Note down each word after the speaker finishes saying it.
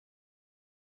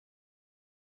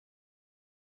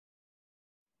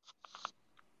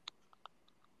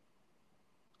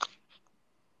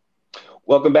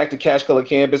Welcome back to Cash Color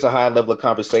Campus, a high level of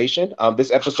conversation.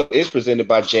 This episode is presented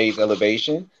by Jade's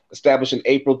Elevation, established in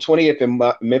April 20th in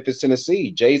Memphis,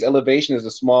 Tennessee. Jade's Elevation is a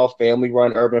small family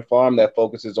run urban farm that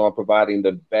focuses on providing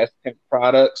the best hemp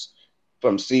products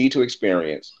from seed to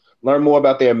experience. Learn more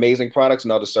about their amazing products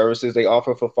and all the services they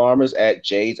offer for farmers at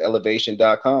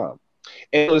jadeselevation.com.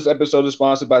 And this episode is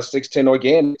sponsored by 610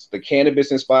 Organics, the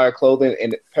cannabis inspired clothing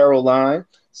and apparel line.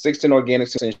 610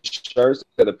 Organics and shirts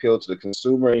that appeal to the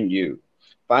consumer and you.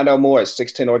 Find out more at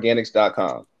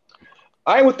 610organics.com. All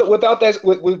right, without that,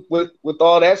 with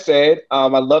all that said, I'd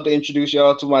love to introduce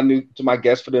y'all to my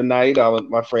guest for the night,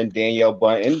 my friend Danielle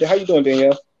Buynton. How you doing,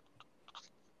 Danielle?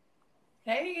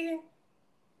 Hey,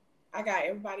 I got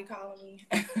everybody calling me.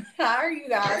 How are you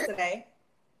guys today?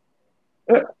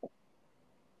 We're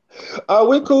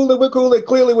cool. We're cool.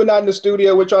 Clearly, we're not in the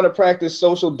studio. We're trying to practice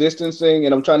social distancing,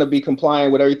 and I'm trying to be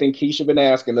compliant with everything Keisha been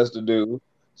asking us to do.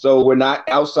 So we're not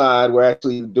outside. We're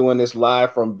actually doing this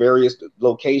live from various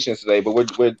locations today. But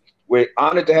we're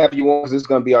honored to have you on because this is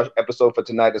going to be our episode for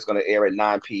tonight. That's going to air at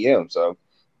 9 p.m. So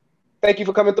thank you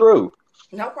for coming through.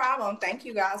 No problem. Thank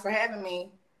you guys for having me.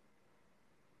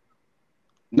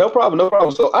 No problem. No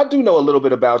problem. So I do know a little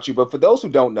bit about you, but for those who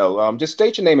don't know, just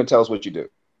state your name and tell us what you do.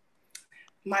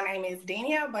 My name is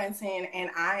Danielle Buynton,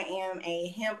 and I am a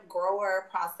hemp grower,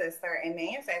 processor, and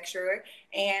manufacturer.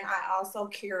 And I also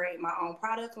curate my own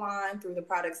product line through the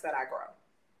products that I grow.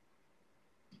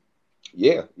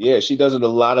 Yeah, she does a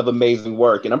lot of amazing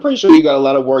work, and I'm pretty sure you got a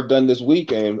lot of work done this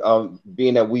weekend.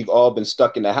 Being that we've all been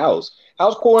stuck in the house,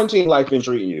 how's quarantine life been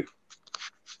treating you?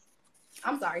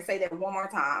 I'm sorry, say that one more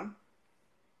time.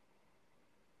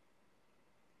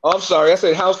 Oh, I'm sorry, I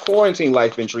said how's quarantine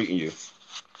life been treating you?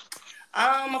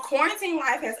 Quarantine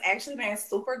life has actually been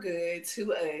super good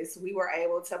to us. We were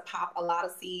able to pop a lot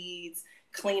of seeds,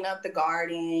 clean up the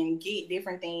garden, get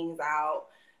different things out.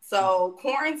 So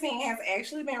quarantine has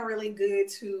actually been really good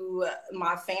to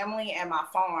my family and my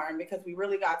farm because we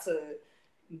really got to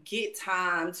get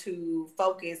time to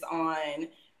focus on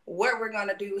what we're going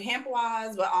to do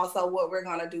hemp-wise, but also what we're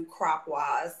going to do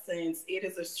crop-wise. Since it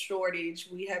is a shortage,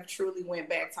 we have truly went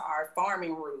back to our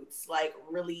farming roots, like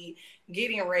really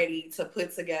getting ready to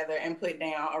put together and put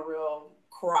down a real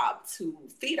crop to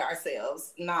feed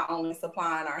ourselves, not only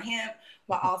supplying our hemp,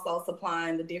 but also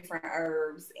supplying the different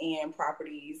herbs and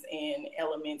properties and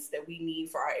elements that we need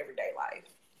for our everyday life.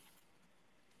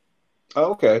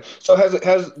 Okay. So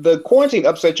has the quarantine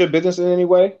upset your business in any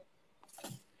way?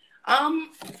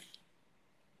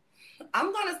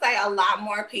 I'm going to say a lot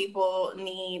more people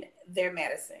need their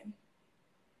medicine.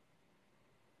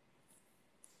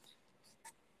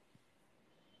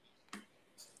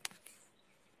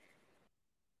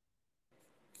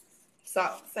 So,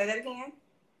 say that again.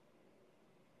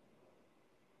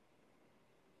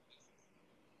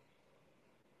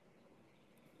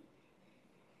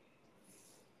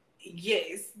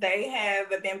 Yes, they have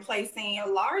been placing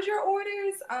larger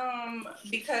orders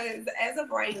because as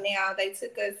of right now, they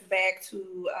took us back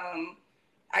to,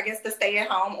 I guess, the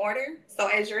stay-at-home order. So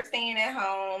as you're staying at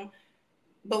home,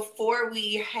 before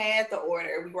we had the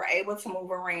order, we were able to move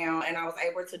around and I was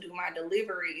able to do my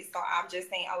delivery. So I've just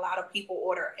seen a lot of people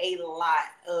order a lot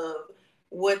of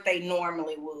what they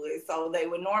normally would. So they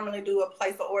would normally do a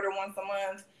place of order once a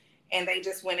month. And they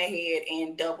just went ahead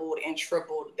and doubled and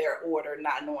tripled their order,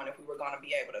 not knowing if we were going to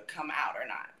be able to come out or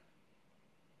not.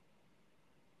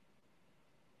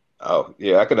 Oh,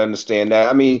 yeah, I can understand that.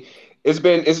 I mean,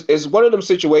 it's one of them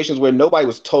situations where nobody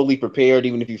was totally prepared,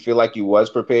 even if you feel like you was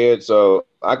prepared. So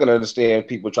I can understand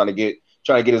people trying to get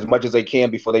as much as they can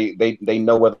before they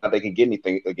know whether or not they can get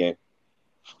anything again.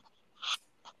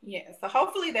 Yeah, so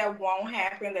hopefully that won't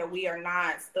happen, that we are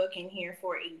not stuck in here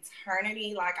for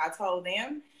eternity, like I told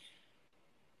them.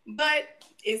 But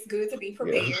it's good to be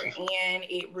prepared, and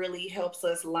it really helps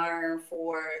us learn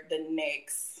for the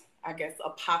next, I guess,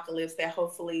 apocalypse that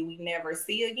hopefully we never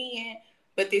see again.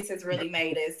 But this has really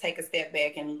made us take a step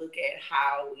back and look at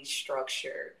how we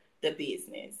structure the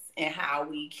business and how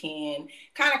we can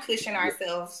kind of cushion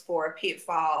ourselves for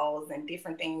pitfalls and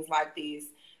different things like this.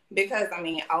 Because, I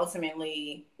mean,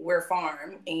 ultimately, we're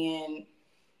farm and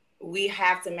we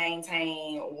have to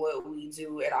maintain what we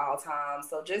do at all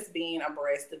times. So just being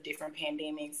abreast of different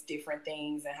pandemics, different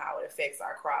things, and how it affects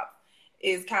our crop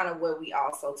is kind of what we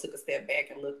also took a step back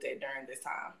and looked at during this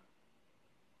time.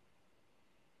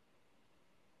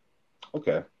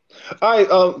 Okay. All right.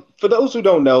 For those who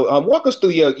don't know, walk us through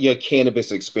your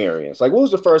cannabis experience. Like, what was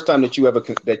the first time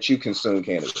that you consumed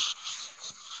cannabis?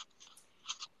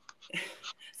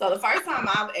 So the first time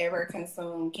I've ever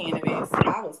consumed cannabis,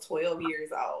 I was 12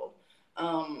 years old.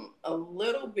 A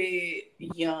little bit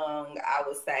young, I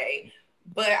would say.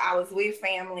 But I was with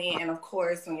family, and of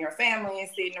course, when your family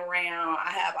is sitting around,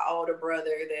 I have an older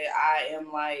brother that I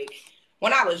am like.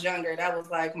 When I was younger, that was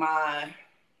like my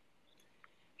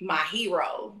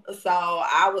hero. So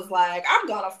I was like, I'm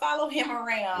gonna follow him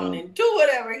around and do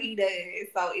whatever he does.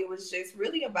 So it was just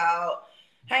really about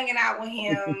hanging out with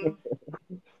him,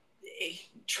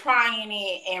 trying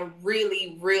it, and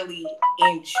really, really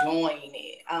enjoying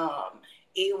it.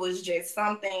 It was just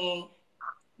something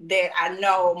that I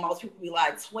know most people be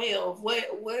like, 12, what?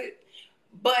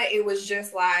 But it was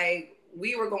just like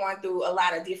we were going through a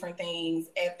lot of different things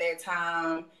at that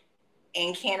time.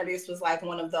 And cannabis was like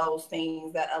one of those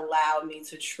things that allowed me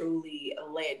to truly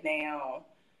let down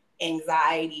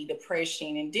anxiety,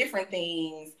 depression, and different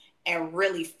things and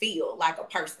really feel like a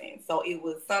person. So it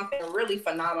was something really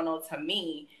phenomenal to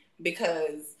me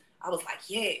because I was like,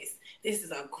 yes, this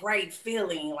is a great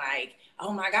feeling. Like,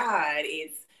 oh my God,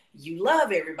 you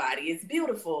love everybody. It's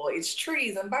beautiful. It's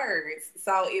trees and birds.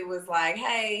 So it was like,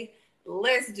 hey,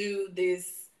 let's do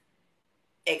this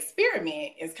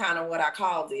experiment is kind of what I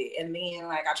called it. And then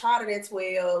like I tried it at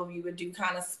 12. You would do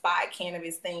kind of spot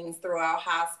cannabis things throughout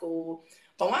high school.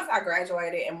 But once I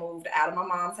graduated and moved out of my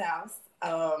mom's house,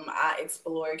 I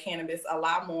explored cannabis a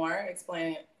lot more,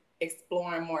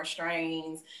 exploring more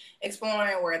strains,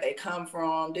 exploring where they come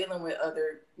from, dealing with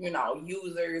other,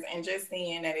 users, and just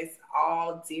seeing that it's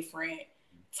all different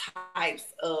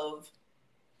types of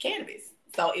cannabis.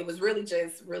 So it was really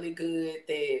just really good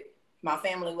that my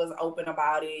family was open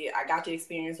about it. I got to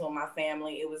experience with my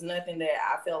family. It was nothing that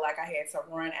I felt like I had to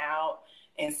run out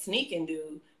and sneak and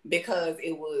do because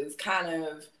it was kind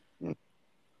of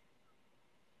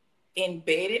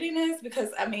embedded in us. Because,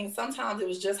 sometimes it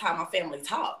was just how my family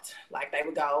talked. Like they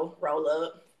would go, roll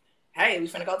up, hey, we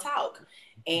finna go talk.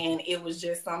 And it was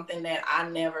just something that I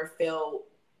never felt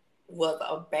was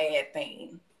a bad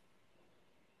thing.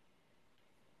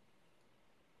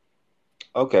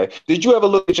 Okay. Did you ever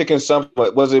look at your consumption?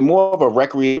 Was it more of a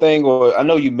recreational thing, or I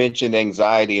know you mentioned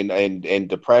anxiety and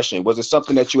depression. Was it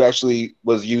something that you actually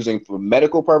was using for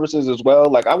medical purposes as well?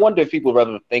 Like, I wonder if people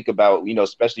rather think about,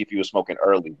 especially if you were smoking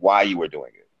early, why you were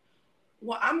doing it.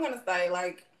 Well, I'm gonna say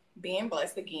like being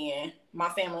blessed again. My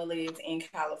family lives in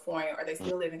California, or they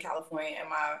still live in California, and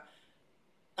my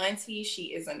auntie,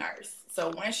 she is a nurse.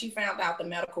 So when she found out the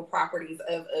medical properties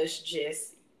of us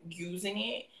just using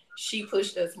it, she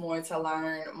pushed us more to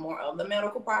learn more of the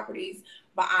medical properties.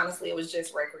 But honestly, it was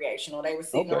just recreational. They were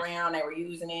sitting around, they were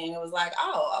using it, and it was like,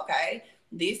 oh, okay,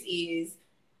 this is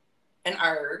an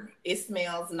herb. It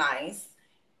smells nice.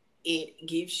 It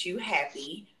gives you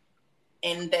happy.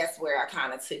 And that's where I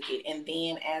kind of took it. And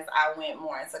then as I went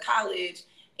more into college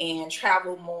and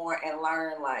traveled more and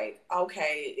learned like,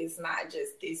 okay, it's not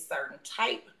just this certain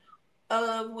type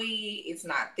of weed. It's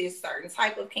not this certain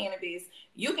type of cannabis.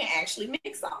 You can actually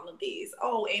mix all of these.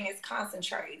 Oh, and it's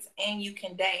concentrates, and you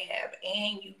can dab,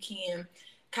 and you can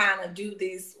kind of do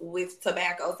this with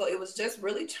tobacco. So it was just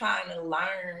really trying to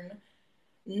learn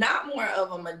not more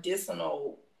of a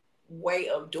medicinal way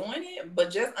of doing it,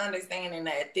 but just understanding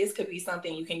that this could be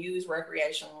something you can use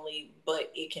recreationally, but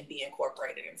it can be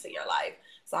incorporated into your life.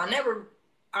 So I never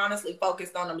honestly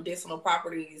focused on the medicinal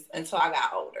properties until I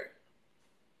got older.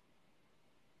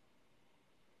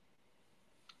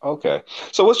 Okay.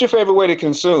 So what's your favorite way to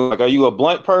consume? Like, are you a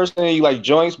blunt person? You like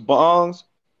joints, bongs?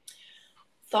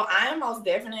 So I am most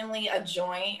definitely a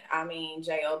joint.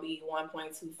 JOB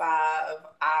 1.25.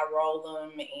 I roll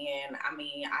them, and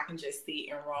I can just sit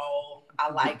and roll.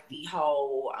 I like the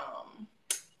whole,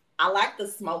 I like the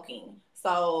smoking.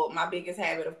 So my biggest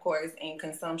habit, of course, in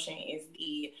consumption is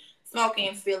the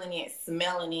smoking, feeling it,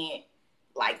 smelling it,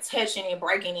 like touching it,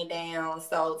 breaking it down.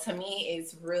 So to me,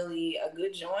 it's really a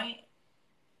good joint.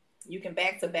 You can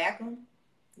back to back them.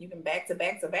 You can back to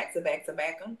back to back to back to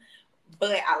back them.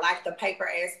 But I like the paper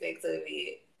aspect of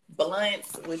it.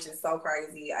 Blunts, which is so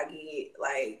crazy. I get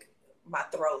like my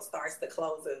throat starts to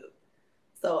close up.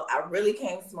 So I really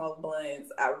can't smoke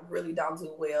blunts. I really don't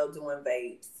do well doing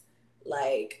vapes.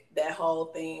 Like that whole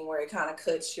thing where it kind of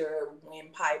cuts your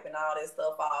windpipe and all that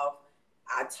stuff off.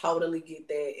 I totally get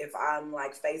that if I'm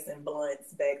like facing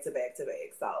blunts back to back to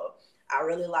back. So I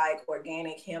really like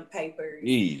organic hemp papers.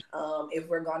 If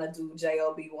we're gonna do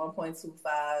JOB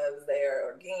 1.25s, they're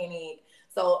organic.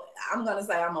 So I'm gonna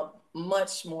say I'm a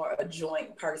much more a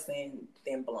joint person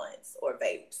than blunts or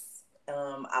vapes.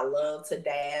 I love to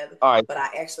dab, but I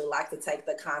actually like to take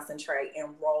the concentrate and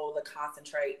roll the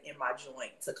concentrate in my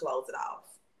joint to close it off.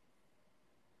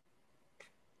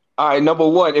 All right, number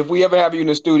one, if we ever have you in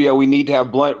the studio, we need to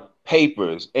have blunt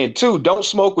papers, and two, don't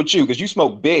smoke with you because you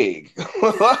smoke big.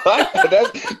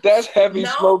 That's heavy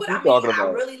No, smoke but you I mean, talking I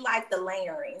about. really like the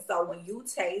layering. So when you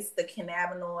taste the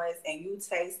cannabinoids and you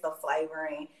taste the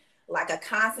flavoring, like a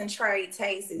concentrate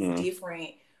taste is Mm. different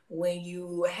when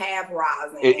you have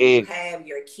rosin It, and you it have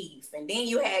your keef and then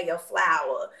you have your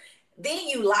flower. Then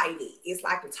you light it. It's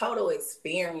like a total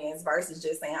experience versus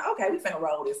just saying, okay, we finna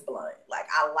roll this blunt. Like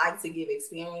I like to give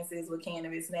experiences with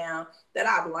cannabis now that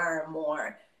I've learned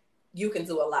more. You can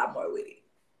do a lot more with it.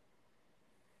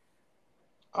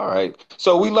 All right.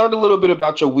 So we learned a little bit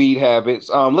about your weed habits.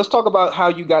 Let's talk about how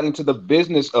you got into the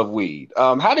business of weed.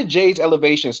 How did Jade's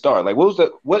Elevation start? Like,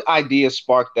 what idea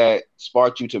sparked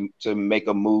you to make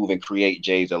a move and create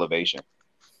Jade's Elevation?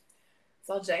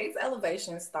 So Jade's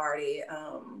Elevation started.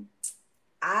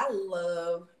 I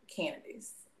love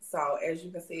cannabis. So as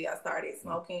you can see, I started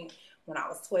smoking when I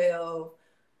was 12.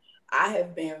 I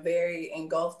have been very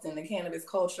engulfed in the cannabis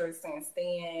culture since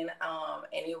then.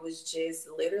 And it was just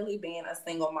literally being a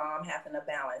single mom having to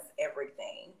balance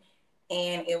everything.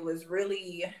 And it was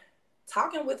really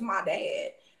talking with my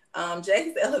dad.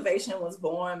 Jake's Elevation was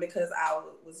born because I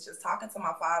was just talking to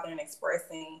my father and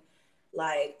expressing,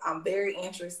 like, I'm very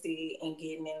interested in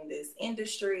getting in this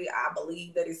industry. I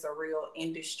believe that it's a real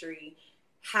industry.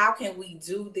 How can we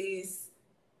do this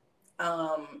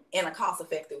in a cost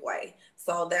effective way?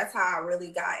 So that's how I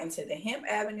really got into the hemp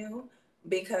avenue,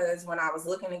 because when I was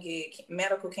looking to get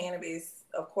medical cannabis,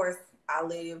 of course, I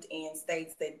lived in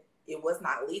states that it was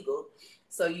not legal.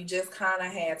 So you just kind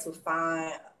of had to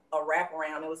find a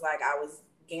wraparound. It was like I was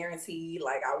guaranteed,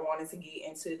 like I wanted to get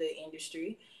into the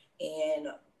industry, and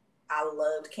I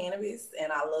loved cannabis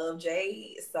and I loved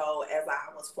Jade. So as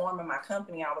I was forming my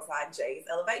company, I was like, Jade's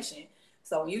Elevation.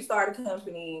 So when you start a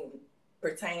company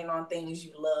pertaining on things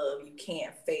you love, you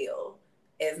can't fail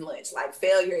as much. Like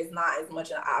failure is not as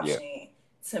much an Yeah. option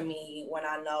to me when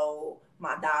I know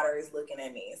my daughter is looking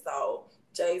at me. So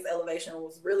Jade's Elevation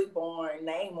was really born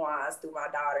name wise through my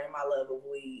daughter and my love of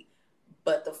weed.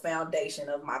 But the foundation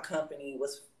of my company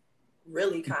was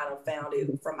really kind of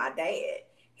founded from my dad.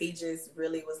 He just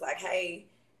really was like, hey,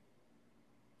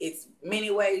 it's many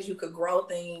ways you could grow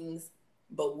things,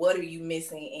 but what are you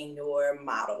missing in your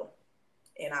model?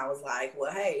 And I was like,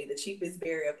 well, hey, the cheapest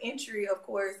barrier of entry, of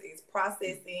course, is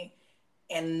processing,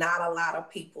 and not a lot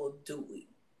of people do it.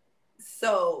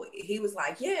 So he was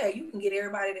like, yeah, you can get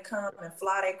everybody to come and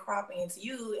fly that crop into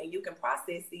you, and you can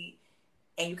process it,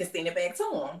 and you can send it back to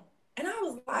them. And I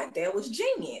was like, that was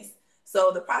genius.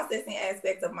 So the processing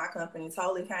aspect of my company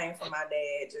totally came from my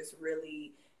dad, just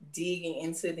really digging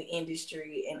into the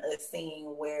industry and us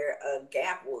seeing where a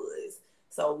gap was.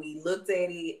 So we looked at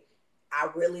it. I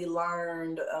really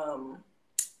learned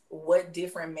what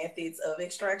different methods of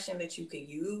extraction that you could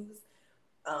use,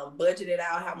 budgeted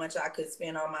out how much I could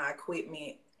spend on my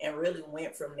equipment, and really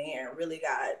went from there and really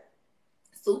got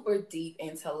super deep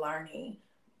into learning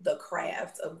the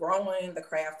craft of growing, the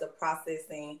craft of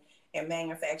processing, and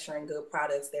manufacturing good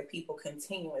products that people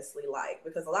continuously like.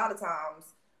 Because a lot of times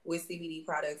with CBD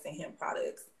products and hemp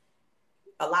products,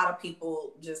 a lot of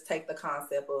people just take the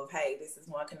concept of, hey, this is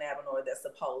one cannabinoid that's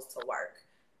supposed to work.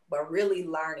 But really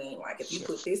learning, like if you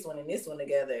put this one and this one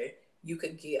together, you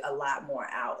could get a lot more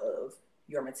out of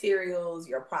your materials,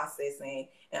 your processing,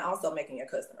 and also making your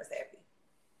customers happy.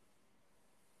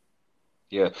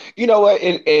 Yeah. You know what?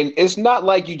 And it's not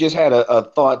like you just had a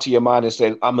thought to your mind and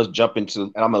said, I'm gonna jump into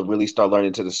and I'm gonna really start learning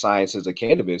into the sciences of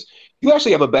cannabis. You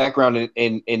actually have a background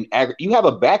you have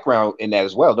a background in that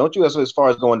as well, don't you? As far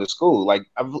as going to school, like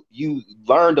you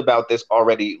learned about this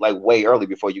already like way early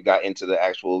before you got into the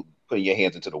actual putting your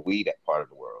hands into the weed part of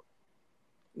the world.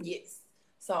 Yes.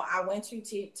 So I went to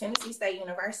Tennessee State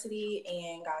University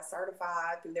and got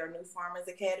certified through their new Farmers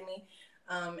Academy.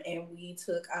 And we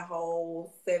took a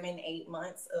whole 7, 8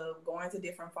 months of going to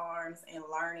different farms and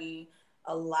learning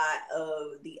a lot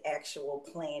of the actual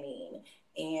planning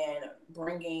and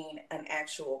bringing an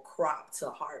actual crop to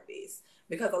harvest.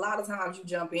 Because a lot of times you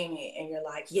jump in it and you're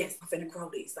like, yes, I'm finna grow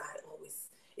this.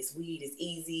 It's weed, it's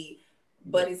easy,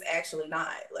 Yeah. but it's actually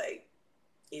not. Like,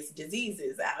 it's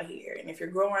diseases out here. And if you're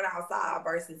growing outside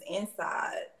versus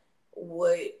inside,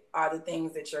 what are the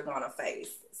things that you're going to face?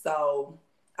 So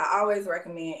I always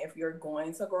recommend, if you're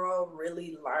going to grow,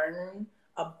 really learn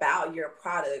about your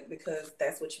product, because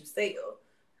that's what you sell.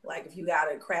 Like if you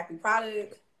got a crappy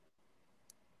product,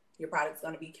 your product's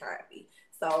going to be crappy.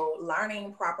 So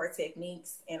learning proper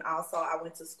techniques, and also I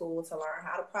went to school to learn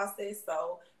how to process.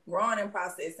 So growing and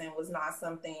processing was not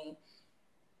something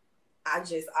I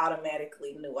just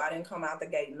automatically knew. I didn't come out the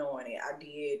gate knowing it. I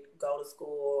did go to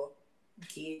school,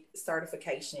 get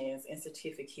certifications and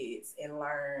certificates and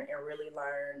really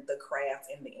learn the craft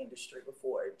in the industry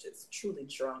before just truly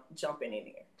jumping in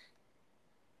there.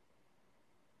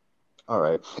 All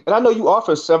right. And I know you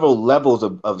offer several levels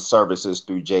of services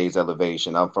through Jade's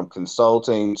Elevation, from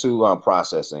consulting to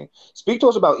processing. Speak to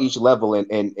us about each level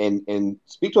and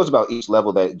speak to us about each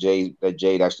level that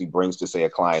Jade actually brings to, say, a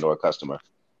client or a customer.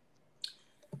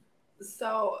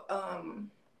 So,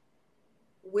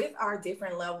 with our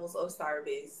different levels of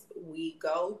service, we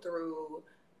go through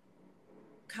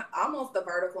almost the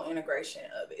vertical integration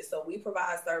of it. So we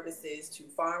provide services to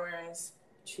farmers,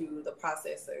 to the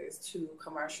processors, to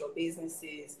commercial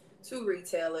businesses, to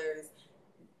retailers,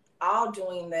 all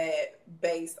doing that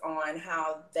based on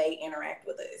how they interact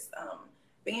with us.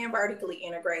 Being vertically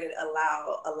integrated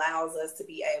allows us to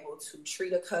be able to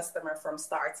treat a customer from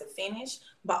start to finish,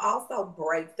 but also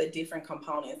break the different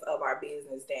components of our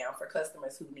business down for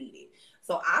customers who need it.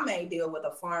 So I may deal with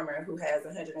a farmer who has a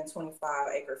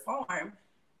 125-acre farm,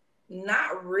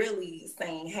 not really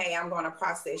saying, hey, I'm going to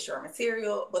process your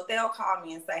material, but they'll call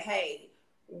me and say, hey,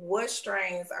 what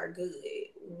strains are good?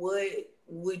 What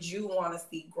would you want to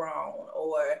see grown?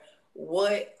 Or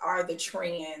what are the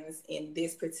trends in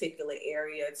this particular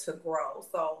area to grow?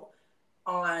 So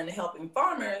on helping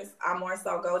farmers, I more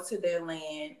so go to their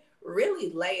land,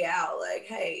 really lay out like,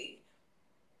 hey,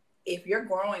 if you're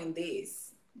growing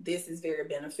this is very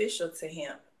beneficial to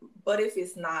hemp. But if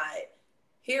it's not,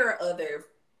 here are other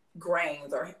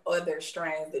grains or other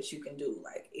strains that you can do.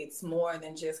 Like, it's more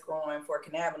than just growing for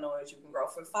cannabinoids. You can grow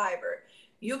for fiber.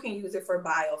 You can use it for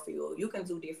biofuel. You can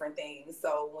do different things.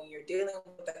 So when you're dealing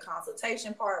with the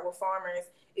consultation part with farmers,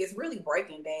 it's really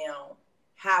breaking down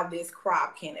how this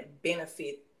crop can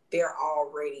benefit their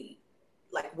already,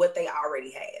 like what they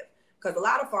already have. Because a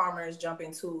lot of farmers jump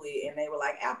into it and they were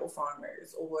like apple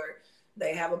farmers, or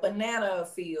they have a banana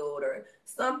field or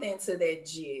something to that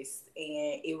gist.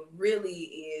 And it really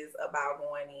is about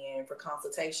going in for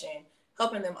consultation,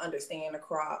 helping them understand the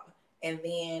crop. And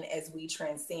then as we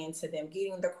transcend to them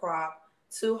getting the crop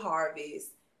to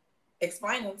harvest,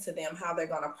 explaining to them how they're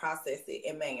going to process it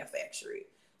and manufacture it.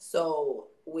 So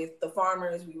with the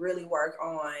farmers, we really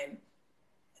working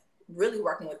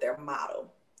with their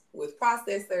model. With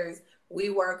processors, we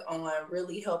work on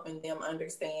really helping them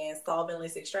understand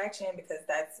solventless extraction, because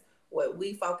that's what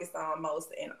we focus on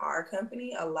most in our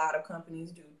company. A lot of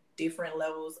companies do different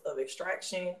levels of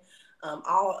extraction.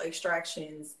 All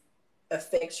extractions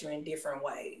affect you in different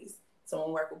ways. So when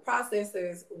we work with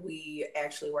processors, we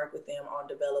actually work with them on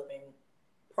developing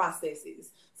processes.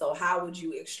 So how would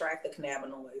you extract the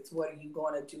cannabinoids? What are you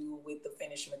going to do with the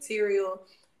finished material?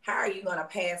 How are you going to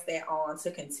pass that on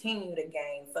to continue to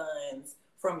gain funds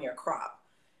from your crop?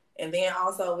 And then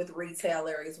also with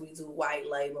retailers, we do white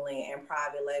labeling and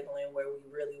private labeling, where we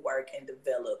really work and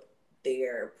develop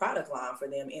their product line for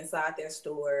them inside their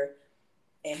store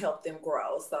and help them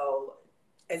grow. So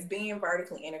as being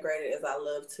vertically integrated as I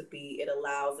love to be, it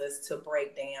allows us to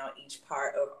break down each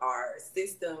part of our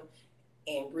system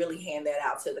and really hand that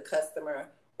out to the customer,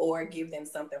 or give them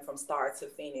something from start to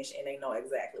finish and they know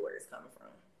exactly where it's coming from.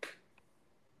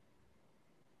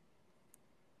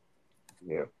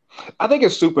 Yeah. I think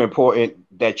it's super important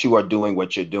that you are doing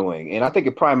what you're doing. And I think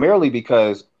it primarily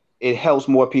because it helps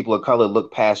more people of color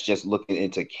look past just looking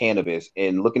into cannabis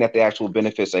and looking at the actual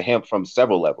benefits of hemp from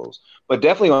several levels, but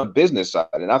definitely on the business side.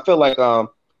 And I feel like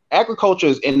agriculture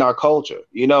is in our culture,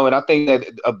 and I think that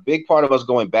a big part of us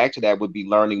going back to that would be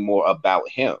learning more about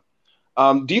hemp.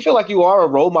 Do you feel like you are a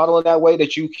role model in that way,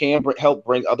 that you can help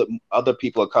bring other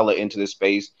people of color into this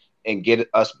space and get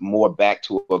us more back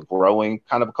to a growing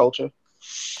kind of culture?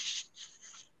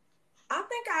 I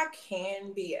think I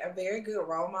can be a very good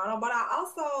role model, but I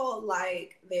also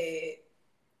like that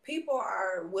people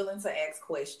are willing to ask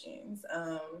questions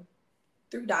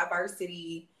through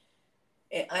diversity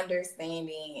and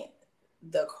understanding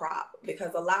the crop,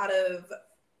 because a lot of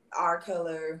our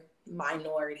color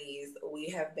minorities, we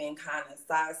have been kind of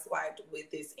sideswiped with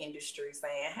this industry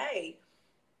saying, hey,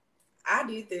 I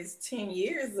did this 10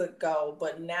 years ago,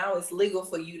 but now it's legal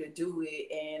for you to do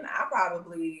it. And I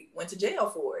probably went to jail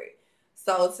for it.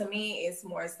 So to me, it's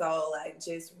more so like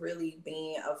just really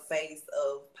being a face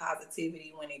of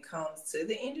positivity when it comes to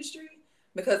the industry,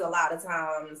 because a lot of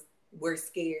times we're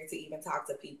scared to even talk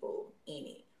to people in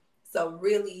it. So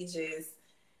really just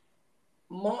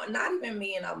more, not even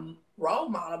being a role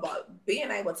model, but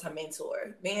being able to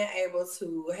mentor, being able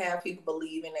to have people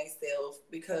believe in themselves.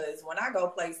 Because when I go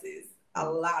places, a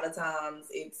lot of times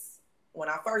when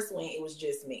I first went, it was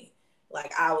just me.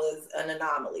 Like, I was an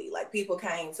anomaly. Like, people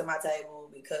came to my table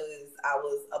because I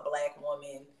was a Black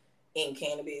woman in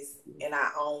cannabis and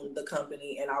I owned the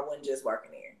company and I wasn't just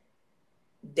working there.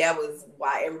 That was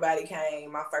why everybody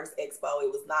came. My first expo,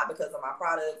 it was not because of my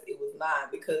products. It was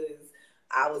not because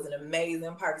I was an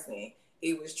amazing person.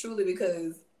 It was truly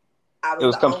because I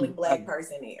was the only Black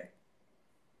person there.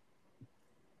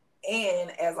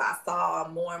 And as I saw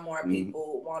more and more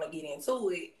people want to get into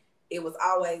it, it was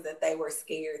always that they were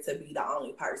scared to be the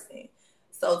only person.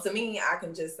 So to me, I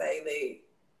can just say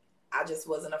that I just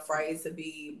wasn't afraid to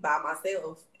be by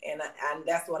myself. And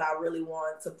that's what I really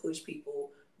want to push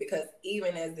people, because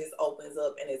even as this opens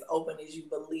up and as open as you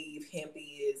believe hemp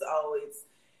is,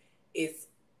 it's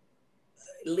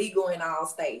legal in all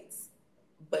states,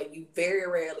 but you very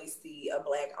rarely see a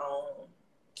Black-owned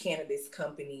cannabis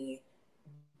company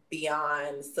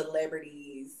beyond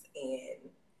celebrities and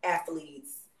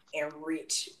athletes and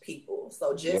rich people.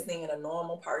 So just seeing a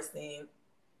normal person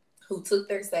who took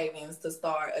their savings to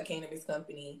start a cannabis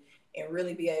company and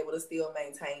really be able to still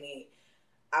maintain it,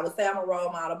 I would say I'm a role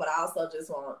model, but I also just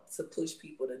want to push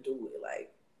people to do it.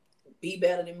 Like, be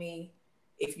better than me.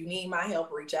 If you need my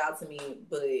help, reach out to me,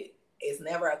 but it's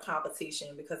never a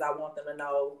competition, because I want them to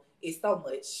know it's so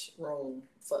much room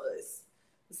for us.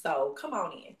 So come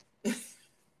on in.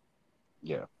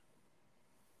 Yeah.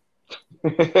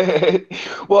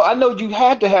 Well, I know you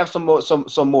had to have some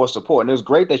more support, and it's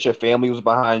great that your family was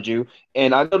behind you.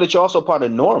 And I know that you're also part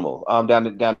of Normal down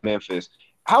in Memphis.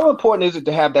 How important is it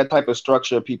to have that type of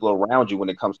structure of people around you when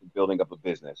it comes to building up a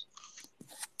business?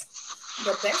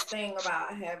 The best thing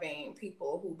about having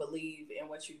people who believe in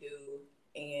what you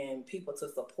do and people to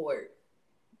support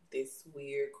this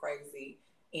weird, crazy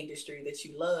industry that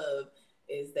you love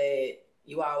is that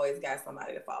you always got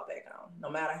somebody to fall back on, no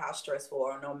matter how stressful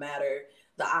or no matter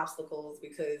the obstacles,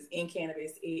 because in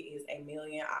cannabis, it is a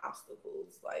million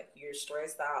obstacles. Like, you're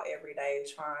stressed out every day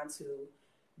trying to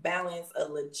balance a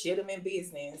legitimate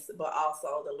business, but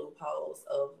also the loopholes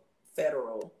of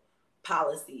federal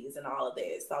policies and all of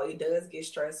that. So it does get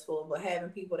stressful, but having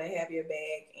people that have your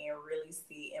back and really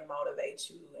see and motivate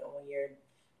you, and when you're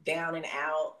down and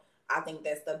out, I think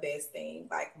that's the best thing.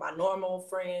 Like, my normal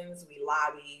friends, we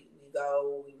lobby, we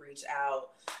go, we reach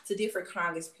out to different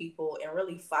Congress people and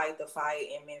really fight the fight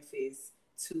in Memphis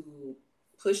to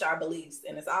push our beliefs.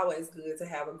 And it's always good to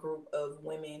have a group of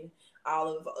women.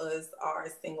 All of us are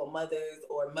single mothers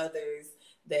or mothers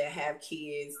that have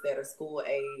kids that are school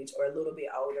age or a little bit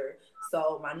older.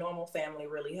 So my normal family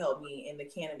really helped me in the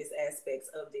cannabis aspects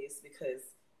of this, because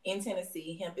in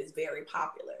Tennessee, hemp is very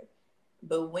popular.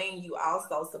 But when you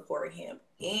also support hemp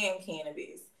and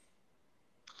cannabis,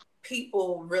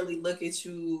 people really look at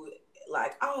you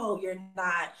like, oh, you're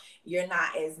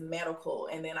not as medical.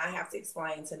 And then I have to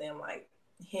explain to them, like,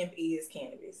 hemp is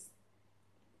cannabis.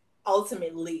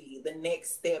 Ultimately, the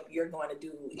next step you're going to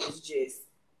do is just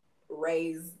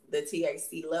raise the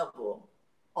THC level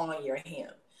on your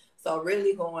hemp. So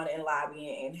really going and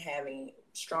lobbying and having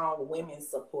strong women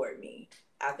support me,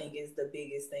 I think, is the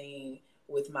biggest thing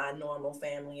with my normal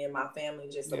family, and my family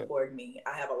just support me.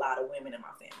 I have a lot of women in my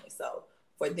family. So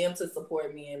for them to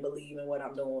support me and believe in what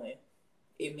I'm doing,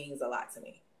 it means a lot to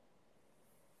me.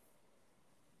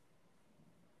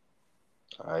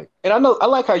 All right. And I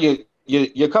like how your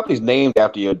company's named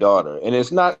after your daughter, and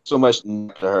it's not so much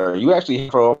after her. You actually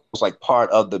have her almost like part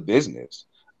of the business.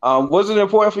 Was it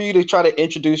important for you to try to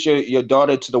introduce your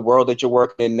daughter to the world that you're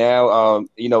working in now?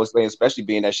 Especially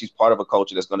being that she's part of a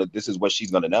culture this is what she's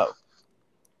gonna know.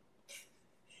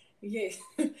 Yes,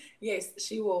 yes,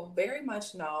 she will very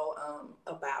much know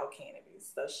about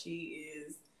cannabis. So she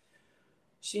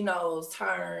knows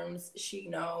terms, she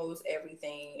knows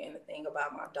everything. And the thing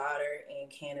about my daughter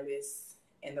and cannabis,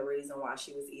 and the reason why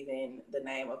she was even the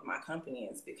name of my company,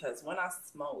 is because when I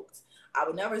smoked, I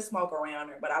would never smoke around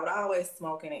her, but I would always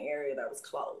smoke in an area that was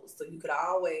closed. So you could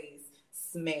always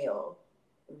smell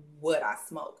what I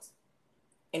smoked.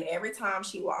 And every time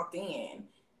she walked in,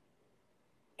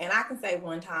 and I can say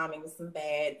one time it was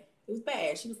bad.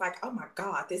 She was like, oh my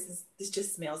God, this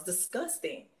just smells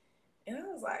disgusting. And I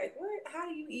was like, what? How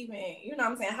do you even, you know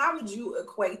what I'm saying? How would you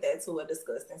equate that to a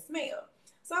disgusting smell?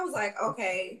 So I was like,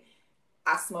 okay,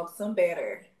 I smoked some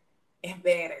better and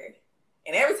better.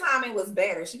 And every time it was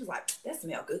better, she was like, that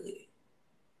smells good.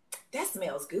 That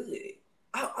smells good.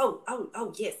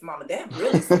 Oh, yes, Mama, that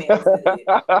really smells good.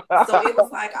 So it was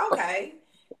like, okay,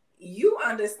 you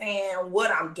understand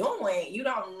what I'm doing. You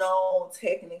don't know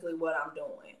technically what I'm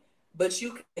doing, but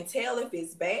you can tell if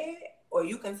it's bad or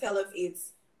you can tell if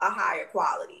it's a higher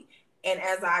quality. And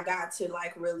as I got to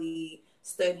like really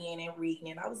studying and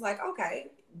reading, and I was like, okay,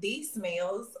 these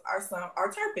smells are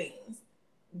terpenes.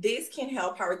 This can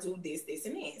help her do this,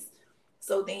 and this.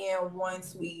 So then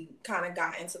once we kind of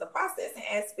got into the processing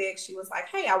aspect, she was like,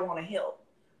 hey, I want to help.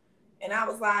 And I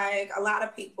was like, a lot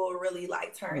of people really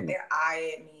like turned their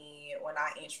eye at me when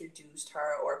I introduced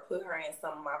her or put her in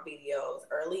some of my videos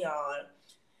early on.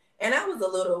 And that was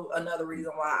another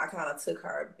reason why I kind of took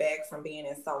her back from being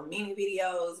in so many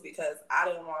videos, because I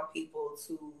didn't want people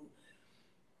to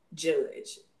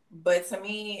judge. But to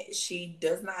me, she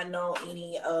does not know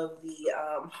any of the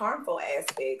harmful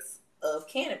aspects of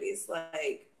cannabis.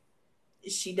 Like,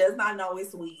 she does not know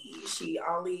it's weed. She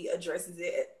only addresses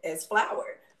it as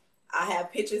flower. I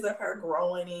have pictures of her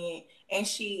growing it, and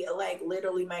she like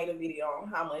literally made a video on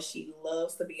how much she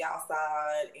loves to be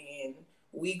outside, and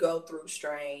we go through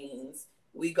strains.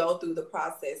 We go through the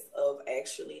process of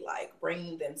actually like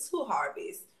bringing them to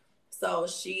harvest. So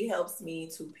she helps me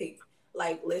to pick,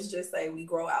 like, let's just say we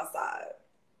grow outside.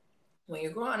 When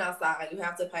you're growing outside, you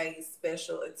have to pay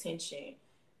special attention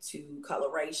to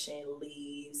coloration,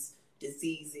 leaves,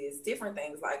 diseases, different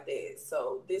things like that.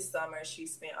 So this summer, she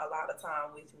spent a lot of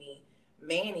time with me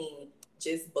manning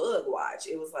just bug watch.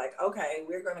 It was like, okay,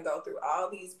 we're going to go through all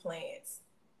these plants.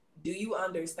 Do you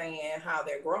understand how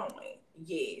they're growing?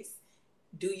 Yes.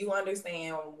 Do you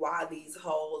understand why these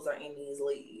holes are in these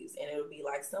leaves? And it'll be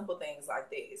like simple things like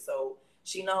that. So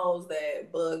she knows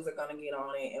that bugs are going to get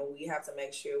on it, and we have to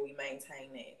make sure we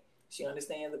maintain that. She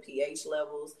understands the pH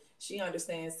levels. She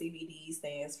understands CBD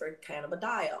stands for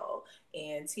cannabidiol,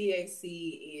 and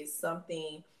THC is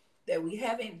something that we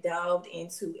haven't delved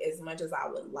into as much as I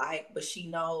would like, but she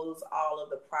knows all of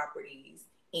the properties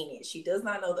in it. She does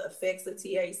not know the effects of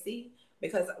THC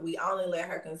because we only let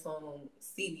her consume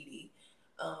CBD.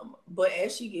 But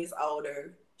as she gets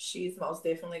older, she's most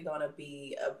definitely going to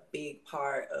be a big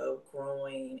part of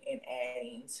growing and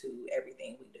adding to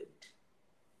everything we do.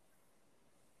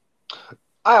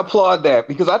 I applaud that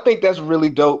because I think that's really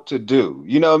dope to do.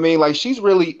 You know what I mean? Like, she's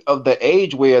really of the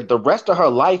age where the rest of her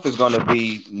life is going to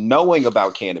be knowing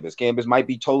about cannabis. Cannabis might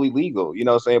be totally legal, you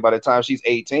know what I'm saying, by the time she's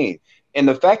 18. And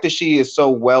the fact that she is so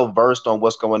well versed on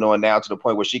what's going on now to the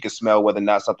point where she can smell whether or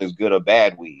not something's good or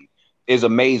bad weed is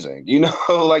amazing. You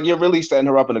know, like, you're really setting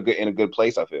her up in a good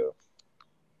place, I feel.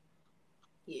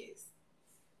 Yes.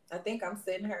 I think I'm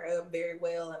setting her up very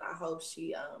well, and I hope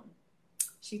she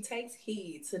takes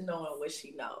heed to knowing what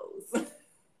she knows.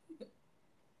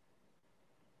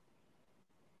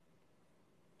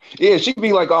 Yeah, she could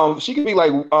be like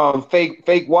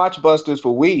fake watch busters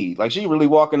for weed. Like, she really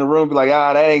walk in the room and be like,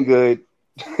 ah, that ain't good.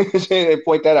 And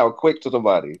point that out quick to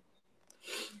somebody.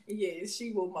 Yes,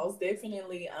 she will most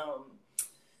definitely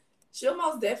she'll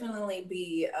most definitely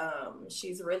be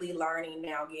she's really learning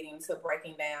now, getting to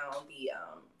breaking down the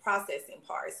processing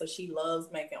part. So she loves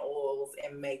making oils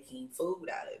and making food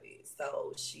out of it.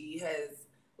 So she has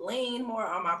leaned more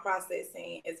on my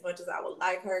processing as much as I would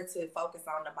like her to focus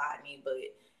on the botany, but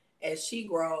as she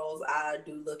grows, I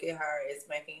do look at her as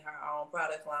making her own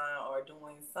product line or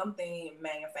doing something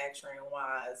manufacturing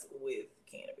wise with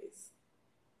cannabis.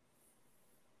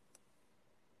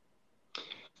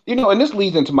 You know, and this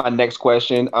leads into my next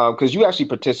question, because you actually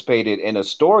participated in a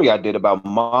story I did about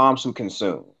moms who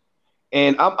consume.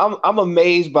 And I'm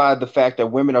amazed by the fact that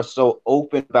women are so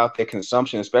open about their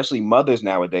consumption, especially mothers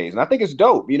nowadays. And I think it's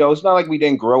dope. You know, it's not like we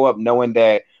didn't grow up knowing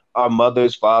that our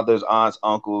mothers, fathers, aunts,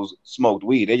 uncles smoked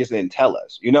weed. They just didn't tell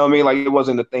us. You know what I mean? Like, it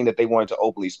wasn't the thing that they wanted to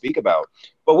openly speak about.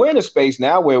 But we're in a space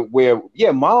now where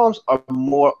yeah, moms are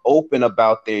more open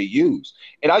about their use.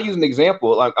 And I'll use an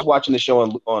example. Like, I was watching the show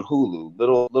on Hulu,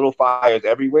 Little Fires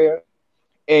Everywhere.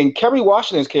 And Kerry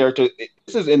Washington's character,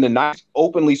 this is in the night,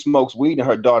 openly smokes weed and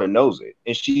her daughter knows it.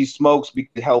 And she smokes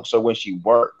because it helps her when she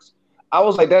works. I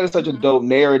was like, that is such a dope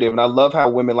narrative. And I love how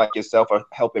women like yourself are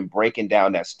helping breaking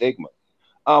down that stigma.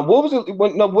 What was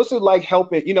it? No, what's it like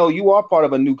helping? You know, you are part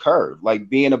of a new curve, like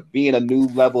being a new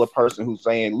level of person who's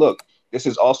saying, look, this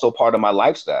is also part of my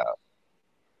lifestyle.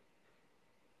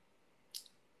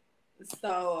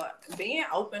 So being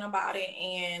open about it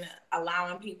and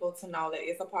allowing people to know that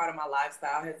it's a part of my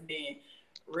lifestyle has been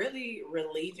really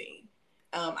relieving.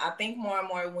 I think more and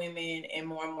more women and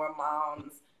more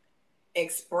moms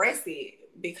express it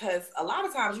because a lot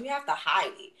of times you have to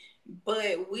hide it.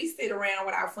 But we sit around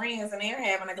with our friends and they're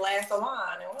having a glass of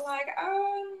wine and we're like,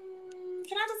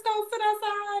 can I just go sit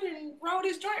outside and roll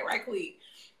this joint right quick?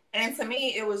 And to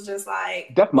me, it was just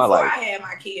like, That's my before life. I had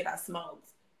my kid, I smoked.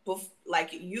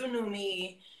 Like, you knew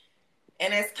me,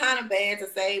 and it's kind of bad to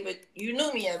say, but you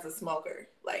knew me as a smoker.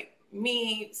 Like,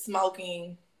 me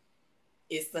smoking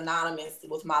is synonymous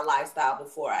with my lifestyle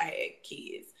before I had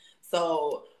kids.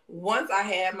 So once I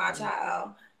had my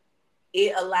child,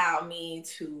 it allowed me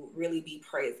to really be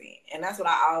present. And that's what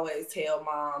I always tell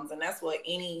moms, and that's what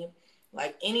any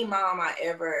Like any mom I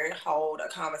ever hold a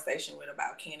conversation with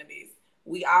about cannabis,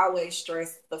 we always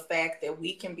stress the fact that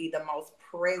we can be the most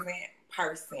present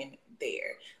person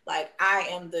there. Like I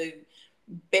am the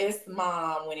best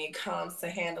mom when it comes to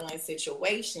handling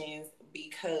situations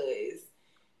because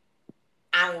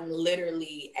I am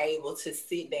literally able to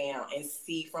sit down and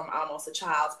see from almost a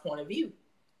child's point of view.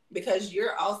 Because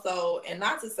you're also, and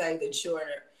not to say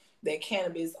that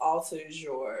cannabis alters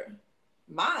your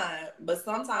mind, but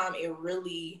sometimes it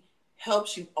really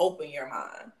helps you open your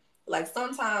mind. Like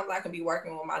sometimes I can be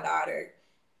working with my daughter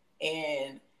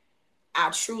and I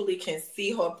truly can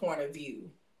see her point of view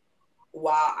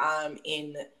while I'm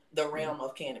in the realm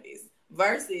of cannabis.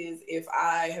 Versus if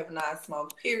I have not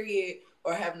smoked, period,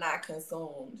 or have not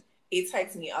consumed, it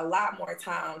takes me a lot more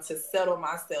time to settle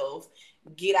myself,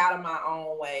 get out of my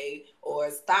own way, or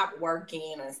stop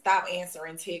working or stop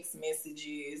answering text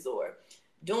messages or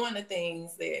doing the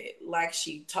things that, like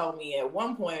she told me at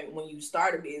one point, when you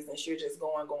start a business, you're just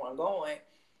going, going, going.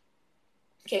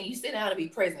 Can you sit down and be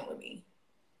present with me?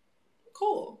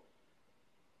 Cool.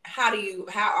 How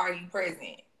are you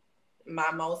present?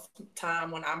 My most time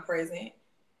when I'm present,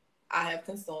 I have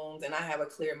consumed and I have a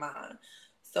clear mind.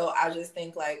 So I just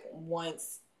think like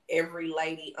once every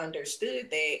lady understood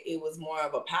that, it was more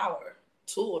of a power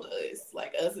tool to us.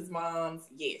 Like us as moms,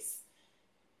 yes,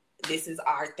 this is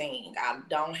our thing. I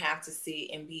don't have to sit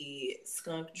and be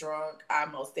skunk drunk. I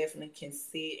most definitely can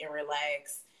sit and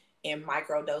relax and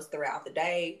microdose throughout the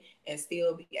day and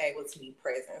still be able to be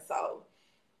present. So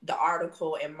the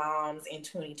article in Moms in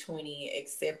 2020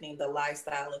 accepting the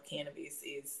lifestyle of cannabis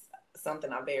is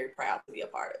something I'm very proud to be a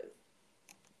part of.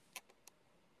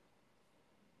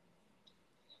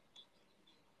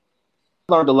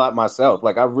 Learned a lot myself.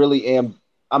 Like I really am.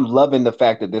 I'm loving the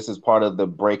fact that this is part of the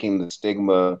breaking the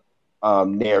stigma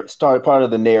start part of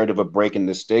the narrative of breaking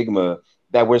the stigma,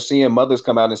 that we're seeing mothers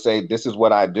come out and say, this is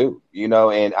what I do,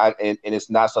 and it's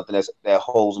not something that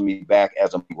holds me back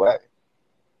as a way.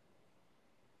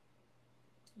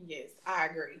 Yes, I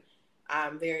agree.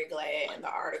 I'm very glad, and the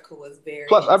article was very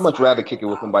Plus, I'd much rather inspiring kick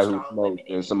with it with all the somebody who strong smokes women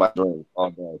in than it. somebody who drinks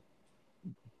all day.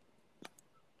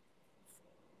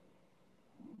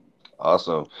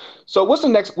 Awesome. So what's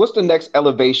the next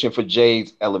elevation for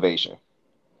Jade's elevation?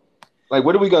 Like,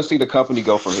 where are we gonna see the company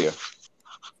go from here?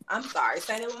 I'm sorry,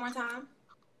 say that one more time.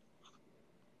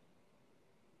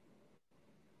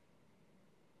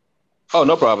 Oh,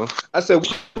 no problem. I said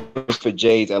for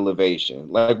Jade's elevation.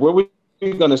 Like, where we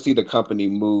gonna see the company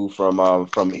move from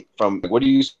like, where do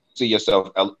you see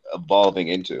yourself evolving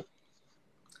into?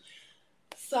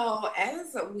 So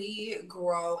as we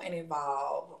grow and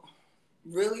evolve,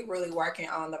 really, really working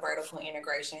on the vertical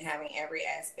integration, having every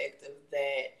aspect of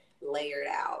that layered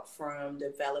out, from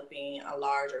developing a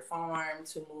larger farm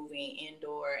to moving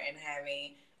indoor and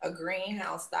having a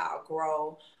greenhouse style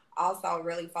grow. Also,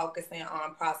 really focusing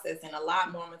on processing a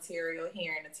lot more material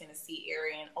here in the Tennessee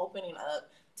area and opening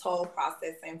up toll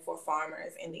processing for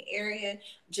farmers in the area,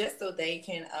 just so they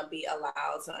can be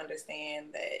allowed to understand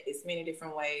that it's many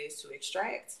different ways to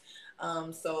extract.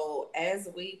 So as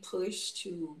we push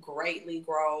to greatly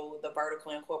grow the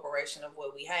vertical incorporation of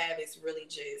what we have, it's really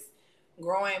just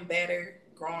growing better,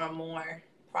 growing more,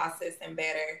 processing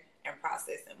better, and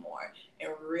processing more,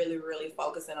 and really, really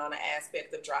focusing on the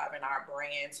aspect of driving our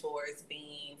brand towards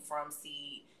being from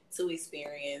seed to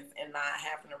experience and not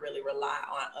having to really rely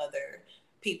on other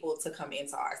people to come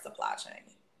into our supply chain.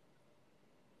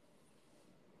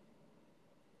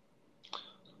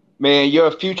 Man, you're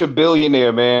a future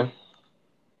billionaire, man.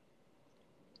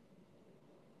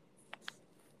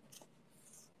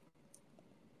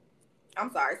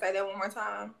 I'm sorry, say that one more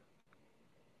time.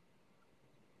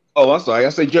 Oh, I'm sorry. I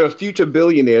said you're a future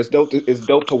billionaire. It's dope. It's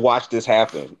dope to watch this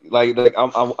happen. Like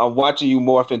I'm watching you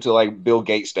morph into like Bill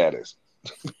Gates status.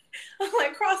 I'm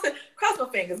like cross my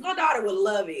fingers. My daughter would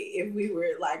love it if we were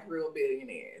like real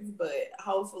billionaires, but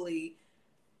hopefully,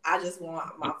 I just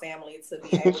want my family to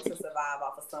be able to survive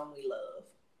off of something we love.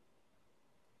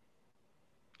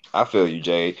 I feel you,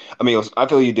 Jade. I mean, I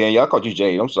feel you, Danielle. I called you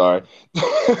Jade. I'm sorry.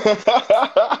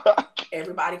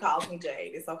 Everybody calls me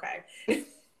Jade. It's okay.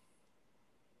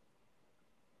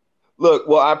 Look,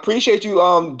 well, I appreciate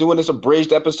you doing this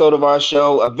abridged episode of our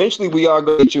show. Eventually, we are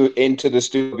going to get you into the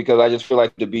studio because I just feel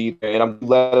like to be there, and I'm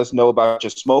let us know about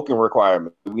your smoking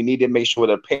requirement. We need to make sure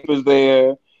the paper's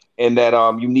there, and that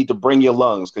you need to bring your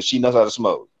lungs because she knows how to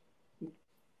smoke.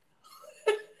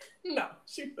 No,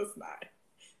 she does not.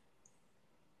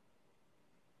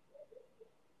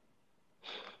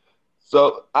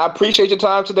 So I appreciate your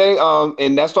time today,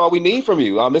 and that's all we need from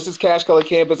you. This is Cash Color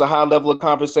Campus, a high level of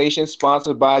conversation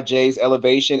sponsored by Jay's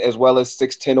Elevation as well as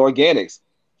 610 Organics.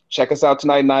 Check us out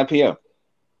tonight, 9 p.m.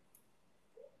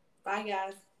 Bye,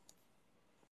 guys.